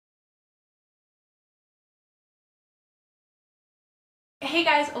Hey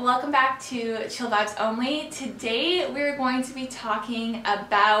guys, welcome back to Chill Vibes Only. Today we're going to be talking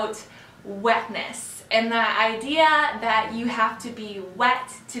about wetness and the idea that you have to be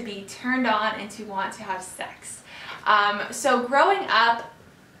wet to be turned on and to want to have sex. So growing up,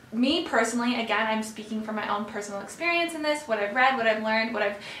 me personally, again, I'm speaking from my own personal experience in this, what I've read, what I've learned, what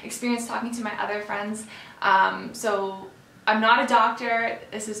I've experienced talking to my other friends. So I'm not a doctor,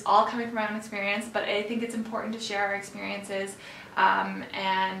 this is all coming from my own experience, but I think it's important to share our experiences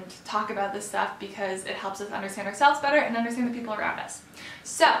and talk about this stuff because it helps us understand ourselves better and understand the people around us.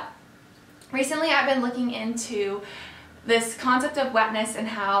 So, recently I've been looking into this concept of wetness and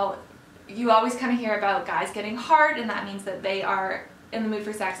how you always kind of hear about guys getting hard and that means that they are in the mood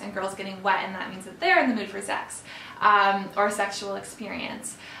for sex, and girls getting wet and that means that they're in the mood for sex or sexual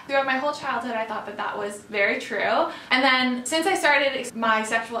experience. Throughout my whole childhood I thought that that was very true, and then since I started my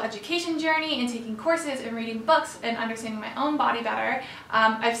sexual education journey and taking courses and reading books and understanding my own body better,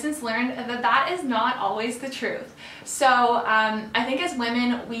 I've since learned that that is not always the truth. So I think as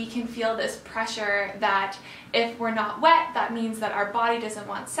women we can feel this pressure that if we're not wet, that means that our body doesn't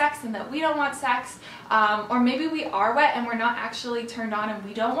want sex and that we don't want sex, or maybe we are wet and we're not actually turned on and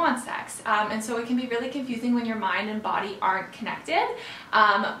we don't want sex. And so it can be really confusing when your mind and body aren't connected,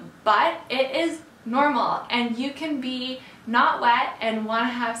 but it is normal, and you can be not wet and want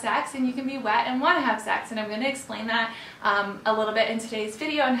to have sex, and you can be wet and want to have sex, and I'm going to explain that a little bit in today's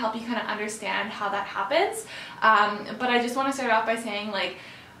video and help you kind of understand how that happens. But I just want to start off by saying, like,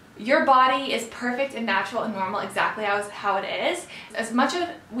 your body is perfect and natural and normal exactly how it is. As much as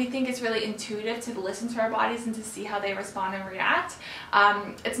we think it's really intuitive to listen to our bodies and to see how they respond and react,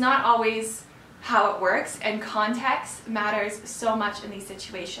 it's not always how it works, and context matters so much in these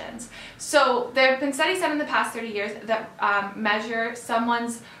situations. So there have been studies done in the past 30 years that measure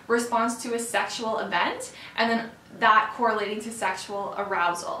someone's response to a sexual event and then that correlating to sexual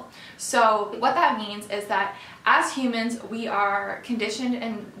arousal. So what that means is that as humans we are conditioned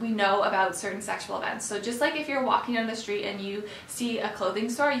and we know about certain sexual events. So just like if you're walking down the street and you see a clothing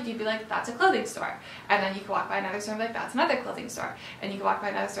store, you could be like, that's a clothing store, and then you could walk by another store and be like, that's another clothing store, and you could walk by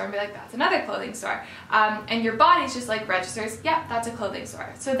another store and be like, that's another clothing store, and your body's just like registers, yeah, that's a clothing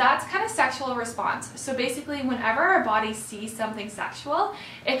store. So that's kind of sexual response. So basically whenever our body sees something sexual,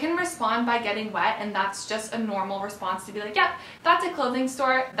 it can respond by getting wet, and that's just a normal response to be like, yeah, that's a clothing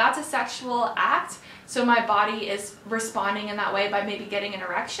store, that's a sexual act, so my body is responding in that way by maybe getting an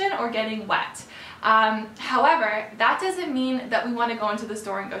erection or getting wet. However, that doesn't mean that we want to go into the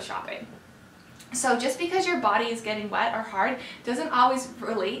store and go shopping. So just because your body is getting wet or hard doesn't always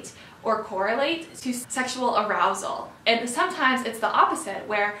relate or correlate to sexual arousal. And sometimes it's the opposite,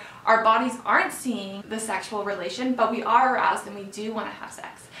 where our bodies aren't seeing the sexual relation, but we are aroused and we do want to have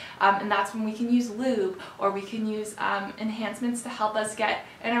sex. And that's when we can use lube, or we can use enhancements to help us get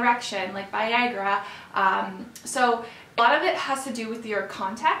an erection, like Viagra. So a lot of it has to do with your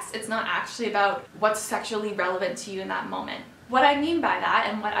context. It's not actually about what's sexually relevant to you in that moment. What I mean by that,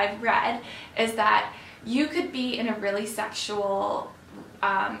 and what I've read, is that you could be in a really sexual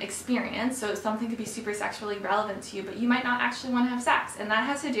experience, so something could be super sexually relevant to you, but you might not actually want to have sex, and that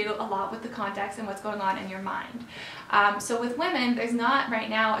has to do a lot with the context and what's going on in your mind. So with women, there's not right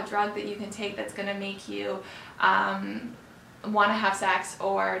now a drug that you can take that's going to make you want to have sex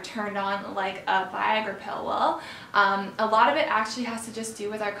or turned on like a Viagra pill will. A lot of it actually has to just do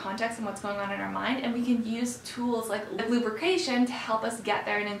with our context and what's going on in our mind, and we can use tools like lubrication to help us get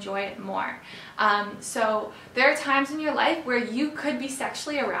there and enjoy it more. So there are times in your life where you could be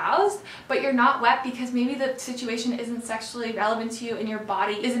sexually aroused, but you're not wet because maybe the situation isn't sexually relevant to you and your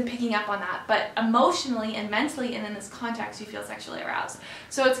body isn't picking up on that, but emotionally and mentally and in this context you feel sexually aroused.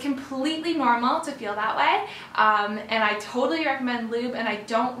 So it's completely normal to feel that way, and I totally recommend lube, and I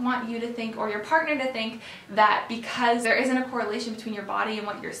don't want you to think, or your partner to think, that because there isn't a correlation between your body and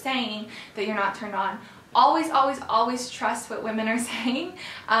what you're saying that you're not turned on. Always, always, always trust what women are saying.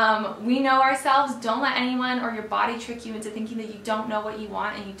 We know ourselves. Don't let anyone or your body trick you into thinking that you don't know what you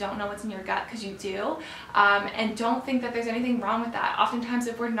want and you don't know what's in your gut, because you do. And don't think that there's anything wrong with that. Oftentimes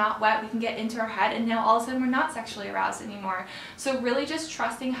if we're not wet, we can get into our head and now all of a sudden we're not sexually aroused anymore. So really just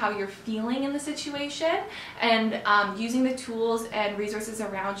trusting how you're feeling in the situation, and using the tools and resources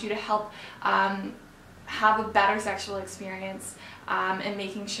around you to help have a better sexual experience, and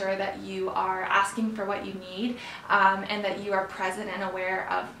making sure that you are asking for what you need, and that you are present and aware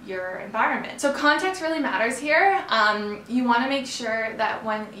of your environment. So context really matters here. You want to make sure that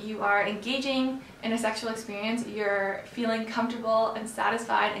when you are engaging in a sexual experience, you're feeling comfortable and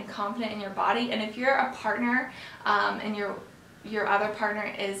satisfied and confident in your body. And if you're a partner and your other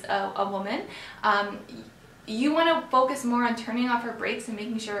partner is a woman, you want to focus more on turning off her brakes and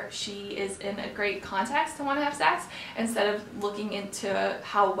making sure she is in a great context to want to have sex, instead of looking into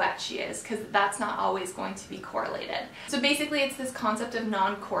how wet she is, because that's not always going to be correlated. So basically it's this concept of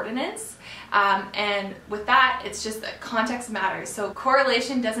non-coordinates, and with that it's just that context matters. So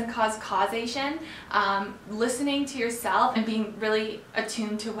correlation doesn't cause causation. Listening to yourself and being really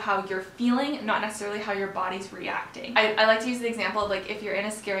attuned to how you're feeling, not necessarily how your body's reacting. I like to use the example of, like, if you're in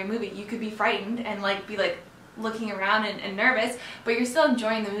a scary movie, you could be frightened and be looking around and nervous, but you're still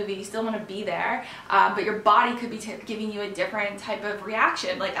enjoying the movie, you still want to be there, but your body could be giving you a different type of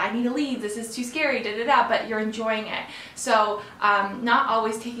reaction, like, I need to leave, this is too scary, but you're enjoying it. So not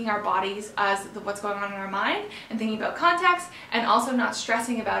always taking our bodies as what's going on in our mind and thinking about context, and also not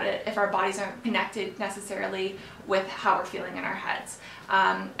stressing about it if our bodies aren't connected necessarily with how we're feeling in our heads.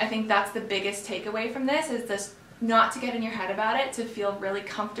 I think that's the biggest takeaway from this, is this not to get in your head about it, to feel really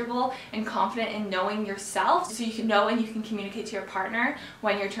comfortable and confident in knowing yourself, so you can know and you can communicate to your partner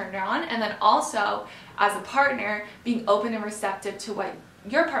when you're turned on, and then also as a partner being open and receptive to what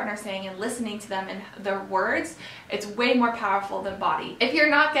your partner saying and listening to them and their words. It's way more powerful than body. If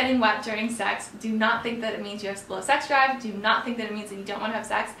you're not getting wet during sex, do not think that it means you have low sex drive. Do not think that it means that you don't want to have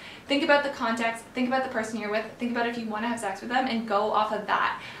sex. Think about the context, think about the person you're with, think about if you want to have sex with them, and go off of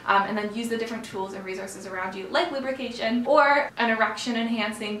that. And then use the different tools and resources around you, like lubrication or an erection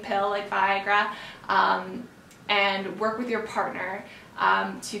enhancing pill like Viagra, and work with your partner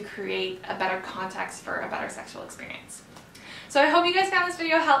to create a better context for a better sexual experience. So I hope you guys found this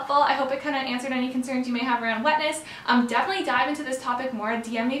video helpful. I hope it kind of answered any concerns you may have around wetness. Definitely dive into this topic more.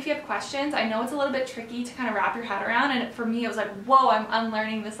 DM me if you have questions. I know it's a little bit tricky to kind of wrap your head around, and for me it was like, whoa, I'm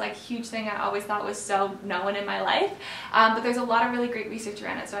unlearning this huge thing I always thought was so known in my life. But there's a lot of really great research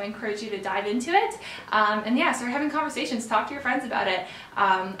around it, so I encourage you to dive into it. And yeah, start having conversations. Talk to your friends about it.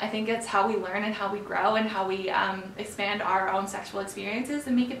 I think it's how we learn and how we grow and how we expand our own sexual experiences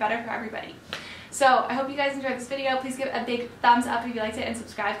and make it better for everybody. So I hope you guys enjoyed this video. Please give it a big thumbs up if you liked it, and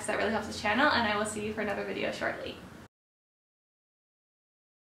subscribe, because that really helps the channel, and I will see you for another video shortly.